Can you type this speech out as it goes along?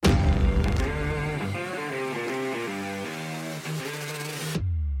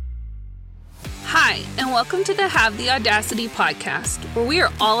Hi, and welcome to the Have the Audacity podcast, where we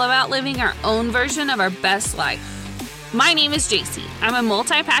are all about living our own version of our best life. My name is JC. I'm a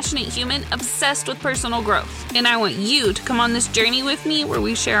multi-passionate human obsessed with personal growth, and I want you to come on this journey with me where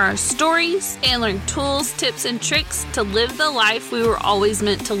we share our stories and learn tools, tips, and tricks to live the life we were always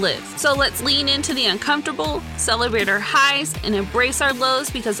meant to live. So let's lean into the uncomfortable, celebrate our highs, and embrace our lows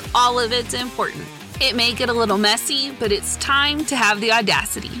because all of it's important. It may get a little messy, but it's time to have the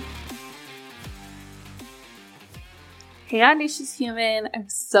audacity. Hey, audacious human. I'm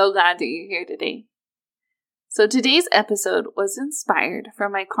so glad that you're here today. So today's episode was inspired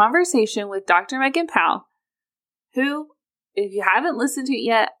from my conversation with Dr. Megan Powell, who, if you haven't listened to it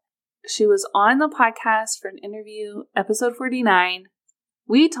yet, she was on the podcast for an interview, episode 49.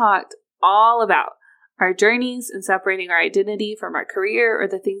 We talked all about our journeys in separating our identity from our career or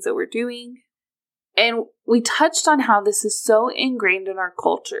the things that we're doing. And we touched on how this is so ingrained in our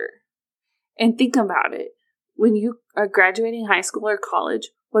culture. And think about it. When you are graduating high school or college,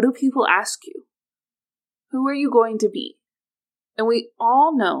 what do people ask you? Who are you going to be? And we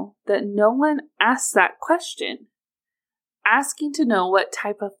all know that no one asks that question, asking to know what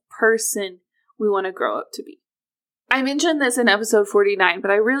type of person we want to grow up to be. I mentioned this in episode 49, but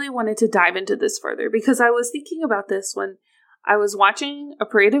I really wanted to dive into this further because I was thinking about this when I was watching a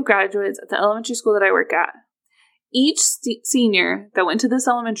parade of graduates at the elementary school that I work at. Each senior that went to this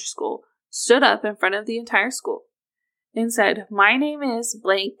elementary school stood up in front of the entire school and said, "My name is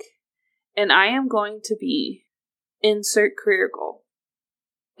blank, and I am going to be insert career goal."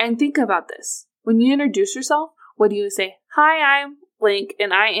 And think about this. When you introduce yourself, what do you say? "Hi, I'm blank,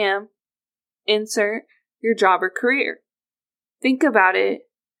 and I am insert your job or career." Think about it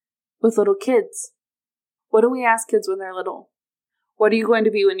with little kids. What do we ask kids when they're little? What are you going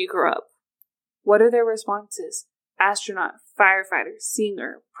to be when you grow up? What are their responses? Astronaut, firefighter,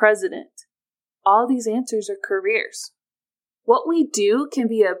 singer, president. All these answers are careers. What we do can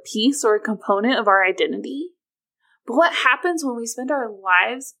be a piece or a component of our identity. But what happens when we spend our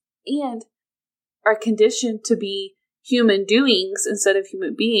lives and are conditioned to be human doings instead of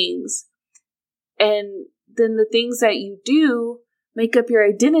human beings? And then the things that you do make up your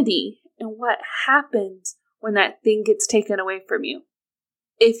identity. And what happens when that thing gets taken away from you?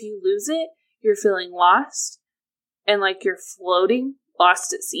 If you lose it, you're feeling lost and like you're floating,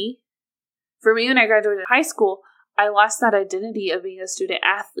 lost at sea. For me, when I graduated high school, I lost that identity of being a student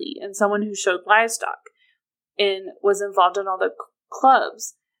athlete and someone who showed livestock and was involved in all the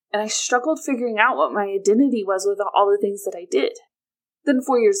clubs. And I struggled figuring out what my identity was with all the things that I did. Then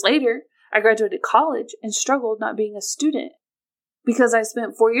 4 years later, I graduated college and struggled not being a student because I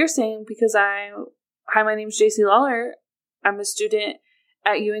spent 4 years saying, hi, my name's JC Lawler. I'm a student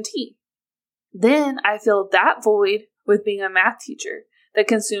at UNT. Then I filled that void with being a math teacher that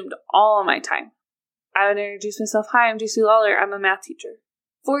consumed all of my time. I would introduce myself. "Hi, I'm JC Lawler. I'm a math teacher."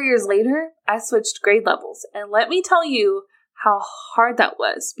 4 years later, I switched grade levels. And let me tell you how hard that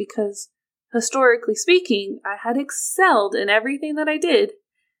was because historically speaking, I had excelled in everything that I did.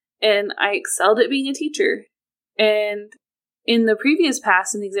 And I excelled at being a teacher. And in the previous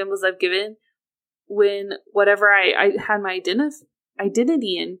past, in the examples I've given, when whatever I had my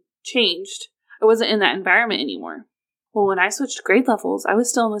identity in changed, I wasn't in that environment anymore. Well, when I switched grade levels, I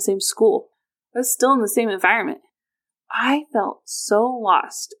was still in the same school. I was still in the same environment. I felt so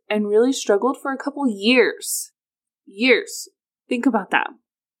lost and really struggled for a couple years. Think about that.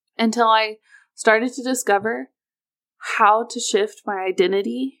 Until I started to discover how to shift my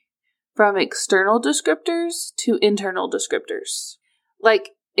identity from external descriptors to internal descriptors.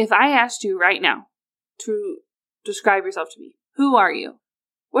 Like, if I asked you right now to describe yourself to me, who are you?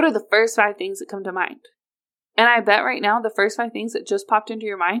 What are the first 5 things that come to mind? And I bet right now the first 5 things that just popped into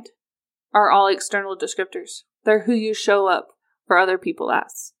your mind are all external descriptors. They're who you show up for other people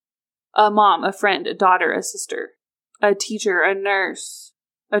as. A mom, a friend, a daughter, a sister, a teacher, a nurse,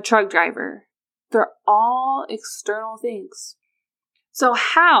 a truck driver. They're all external things. So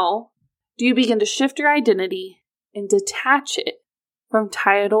how do you begin to shift your identity and detach it from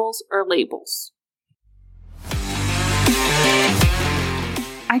titles or labels?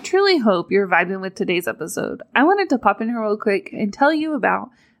 I truly hope you're vibing with today's episode. I wanted to pop in here real quick and tell you about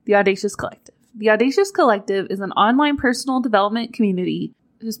the Audacious Collective. The Audacious Collective is an online personal development community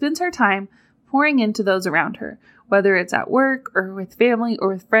who spends her time pouring into those around her. Whether it's at work or with family or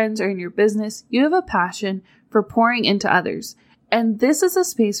with friends or in your business, you have a passion for pouring into others. And this is a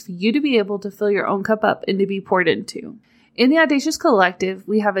space for you to be able to fill your own cup up and to be poured into. In the Audacious Collective,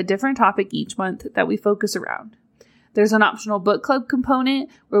 we have a different topic each month that we focus around. There's an optional book club component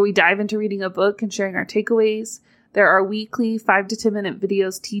where we dive into reading a book and sharing our takeaways. There are weekly 5 to 10 minute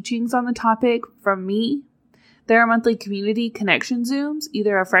videos teachings on the topic from me. There are monthly community connection Zooms,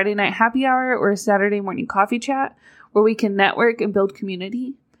 either a Friday night happy hour or a Saturday morning coffee chat, where we can network and build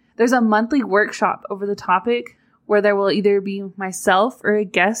community. There's a monthly workshop over the topic where there will either be myself or a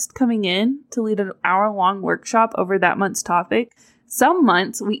guest coming in to lead an hour-long workshop over that month's topic. Some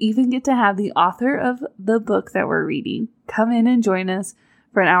months, we even get to have the author of the book that we're reading come in and join us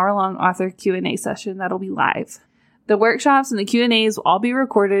for an hour-long author Q&A session that'll be live. The workshops and the Q&As will all be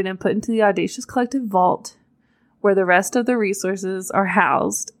recorded and put into the Audacious Collective vault, where the rest of the resources are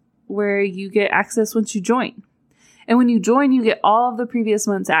housed, where you get access once you join. And when you join, you get all of the previous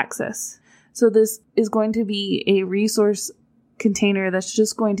month's access. So this is going to be a resource container that's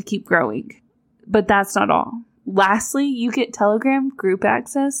just going to keep growing. But that's not all. Lastly, you get Telegram group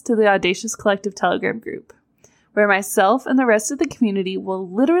access to the Audacious Collective Telegram group, where myself and the rest of the community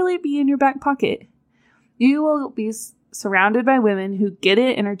will literally be in your back pocket. You will be surrounded by women who get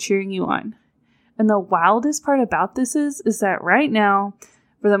it and are cheering you on. And the wildest part about this is that right now,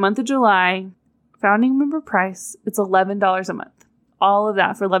 for the month of July, founding member price, it's $11 a month. All of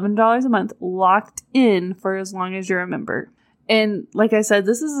that for $11 a month, locked in for as long as you're a member. And like I said,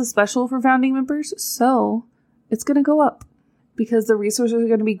 this is a special for founding members, so it's going to go up because the resources are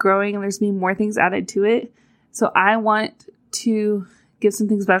going to be growing and there's going to be more things added to it. So I want to give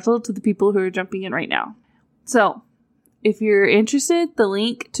something special to the people who are jumping in right now. So if you're interested, the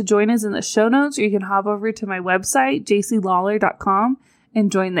link to join is in the show notes, or you can hop over to my website, jclawler.com,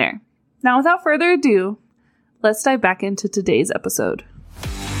 and join there. Now, without further ado, let's dive back into today's episode.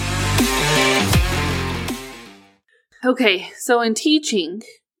 Okay, so in teaching,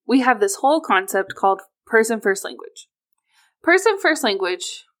 we have this whole concept called person-first language. Person-first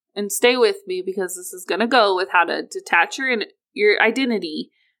language, and stay with me because this is going to go with how to detach your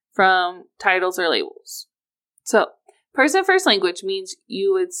identity from titles or labels. So, person-first language means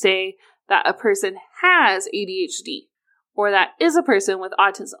you would say that a person has ADHD, or that is a person with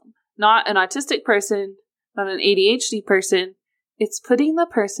autism, not an autistic person, not an ADHD person. It's putting the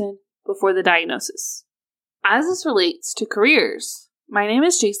person before the diagnosis. As this relates to careers, my name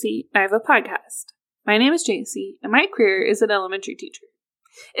is JC and I have a podcast. My name is JC and my career is an elementary teacher.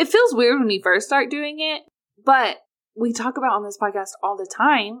 It feels weird when we first start doing it, but we talk about on this podcast all the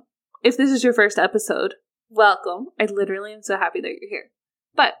time. If this is your first episode, welcome. I literally am so happy that you're here.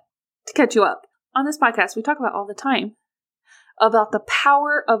 But to catch you up, on this podcast, we talk about all the time about the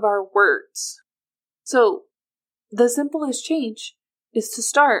power of our words. So the simplest change is to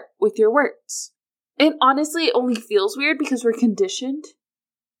start with your words. And honestly, it only feels weird because we're conditioned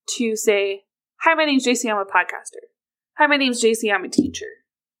to say, hi, my name's JC, I'm a podcaster. Hi, my name's JC, I'm a teacher.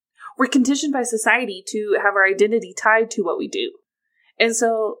 We're conditioned by society to have our identity tied to what we do. And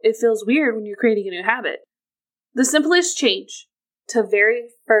so it feels weird when you're creating a new habit. The simplest change to very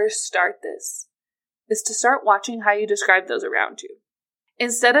first start this is to start watching how you describe those around you.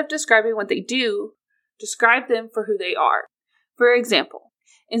 Instead of describing what they do, describe them for who they are. For example,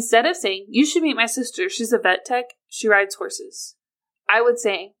 instead of saying, you should meet my sister, she's a vet tech, she rides horses, I would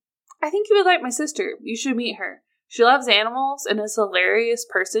say, I think you would like my sister, you should meet her. She loves animals and is a hilarious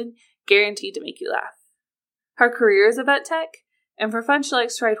person, guaranteed to make you laugh. Her career is a vet tech, and for fun she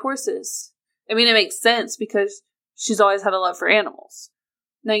likes to ride horses. I mean, it makes sense because she's always had a love for animals.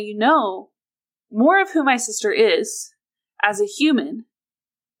 Now you know more of who my sister is as a human,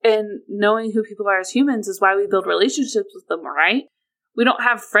 and knowing who people are as humans is why we build relationships with them, right? We don't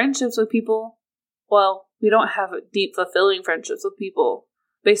have friendships with people. Well, we don't have deep, fulfilling friendships with people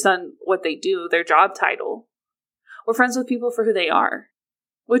based on what they do, their job title. We're friends with people for who they are.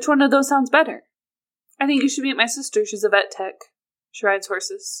 Which one of those sounds better? I think you should meet my sister. She's a vet tech. She rides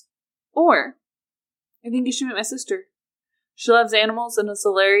horses. Or, I think you should meet my sister. She loves animals and is a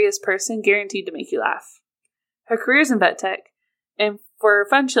hilarious person, guaranteed to make you laugh. Her career's in vet tech, and for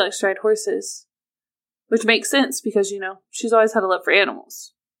fun she likes to ride horses. Which makes sense because, she's always had a love for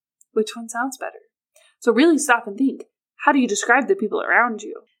animals. Which one sounds better? So really stop and think. How do you describe the people around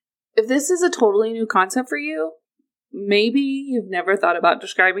you? If this is a totally new concept for you, maybe you've never thought about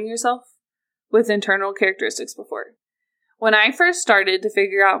describing yourself with internal characteristics before. When I first started to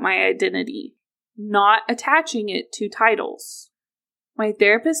figure out my identity, not attaching it to titles, my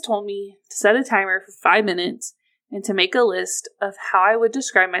therapist told me to set a timer for 5 minutes and to make a list of how I would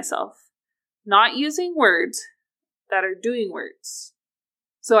describe myself, not using words that are doing words.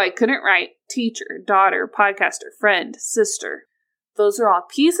 So I couldn't write teacher, daughter, podcaster, friend, sister. Those are all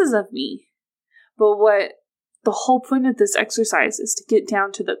pieces of me. But what the whole point of this exercise is to get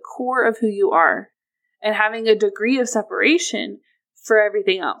down to the core of who you are and having a degree of separation for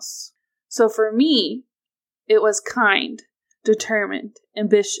everything else. So for me, It was kind, determined,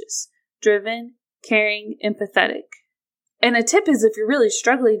 ambitious, driven, caring, empathetic. And a tip is if you're really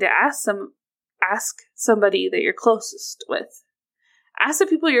struggling to ask somebody that you're closest with. Ask the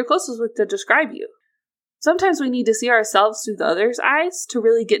people you're closest with to describe you. Sometimes we need to see ourselves through the other's eyes to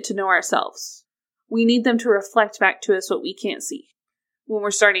really get to know ourselves. We need them to reflect back to us what we can't see when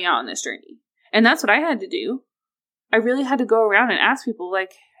we're starting out on this journey. And that's what I had to do. I really had to go around and ask people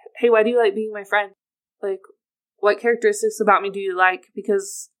like, hey, why do you like being my friend? Like, what characteristics about me do you like?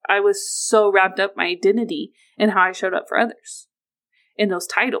 Because I was so wrapped up my identity in how I showed up for others in those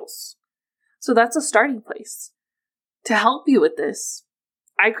titles. So that's a starting place. To help you with this,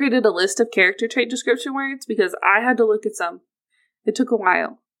 I created a list of character trait description words because I had to look at some. It took a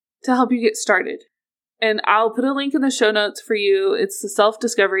while to help you get started. And I'll put a link in the show notes for you. It's the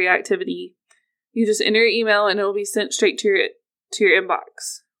self-discovery activity. You just enter your email and it'll be sent straight to your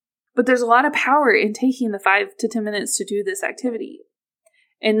inbox. But there's a lot of power in taking the 5 to 10 minutes to do this activity.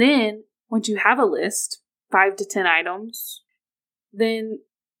 And then once you have a list, 5 to 10 items, then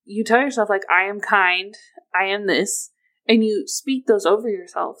you tell yourself like, I am kind, I am this, and you speak those over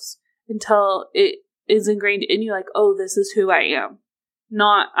yourselves until it is ingrained in you like, oh, this is who I am.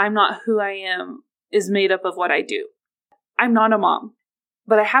 I'm not who I am is made up of what I do. I'm not a mom,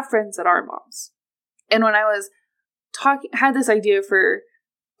 but I have friends that are moms. And when I was had this idea for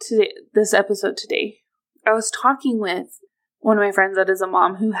today, this episode today, I was talking with one of my friends that is a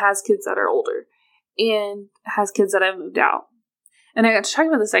mom who has kids that are older and has kids that have moved out. And I got to talking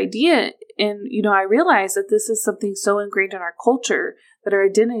about this idea, and, I realized that this is something so ingrained in our culture that our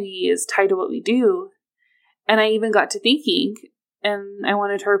identity is tied to what we do. And I even got to thinking, and I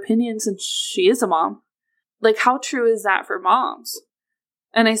wanted her opinion since she is a mom. Like, how true is that for moms?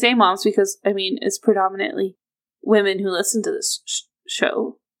 And I say moms because, it's predominantly women who listen to this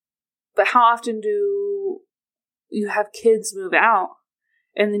show. But how often do you have kids move out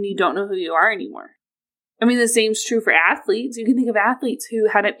and then you don't know who you are anymore? The same's true for athletes. You can think of athletes who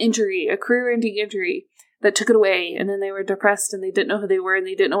had an injury, a career-ending injury that took it away, and then they were depressed and they didn't know who they were and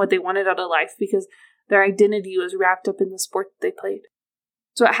they didn't know what they wanted out of life because their identity was wrapped up in the sport that they played.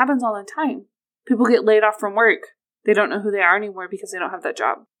 So it happens all the time. People get laid off from work. They don't know who they are anymore because they don't have that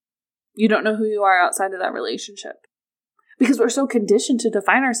job. You don't know who you are outside of that relationship. Because we're so conditioned to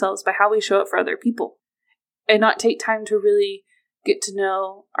define ourselves by how we show up for other people and not take time to really get to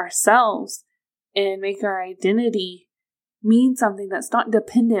know ourselves and make our identity mean something that's not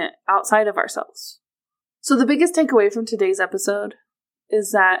dependent outside of ourselves. So the biggest takeaway from today's episode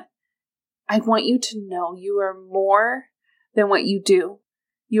is that I want you to know you are more than what you do.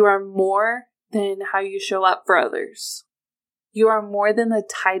 You are more than how you show up for others. You are more than the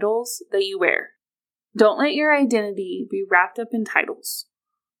titles that you wear. Don't let your identity be wrapped up in titles.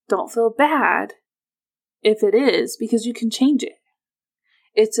 Don't feel bad if it is, because you can change it.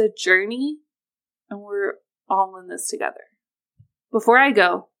 It's a journey, and we're all in this together. Before I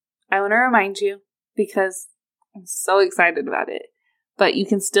go, I want to remind you, because I'm so excited about it, but you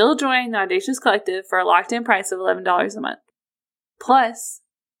can still join the Audacious Collective for a locked-in price of $11 a month. Plus,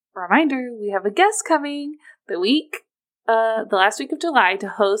 a reminder, we have a guest coming the last week of July to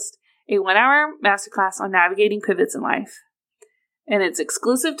host a 1-hour masterclass on navigating pivots in life. And it's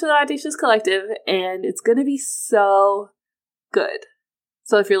exclusive to the Audacious Collective, and it's going to be so good.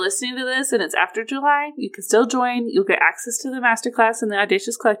 So if you're listening to this and it's after July, you can still join. You'll get access to the masterclass in the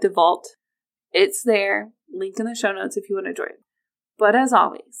Audacious Collective Vault. It's there. Link in the show notes if you want to join. But as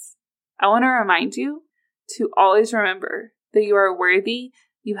always, I want to remind you to always remember that you are worthy,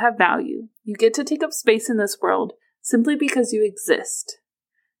 you have value, you get to take up space in this world simply because you exist.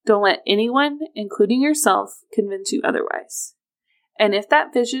 Don't let anyone, including yourself, convince you otherwise. And if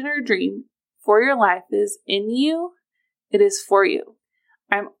that vision or dream for your life is in you, it is for you.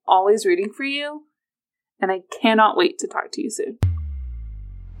 I'm always rooting for you, and I cannot wait to talk to you soon.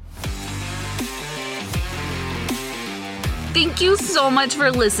 Thank you so much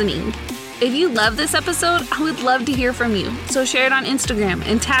for listening. If you love this episode, I would love to hear from you. So share it on Instagram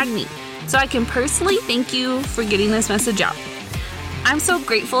and tag me so I can personally thank you for getting this message out. I'm so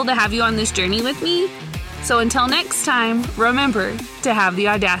grateful to have you on this journey with me. So until next time, remember to have the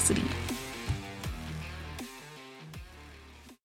audacity.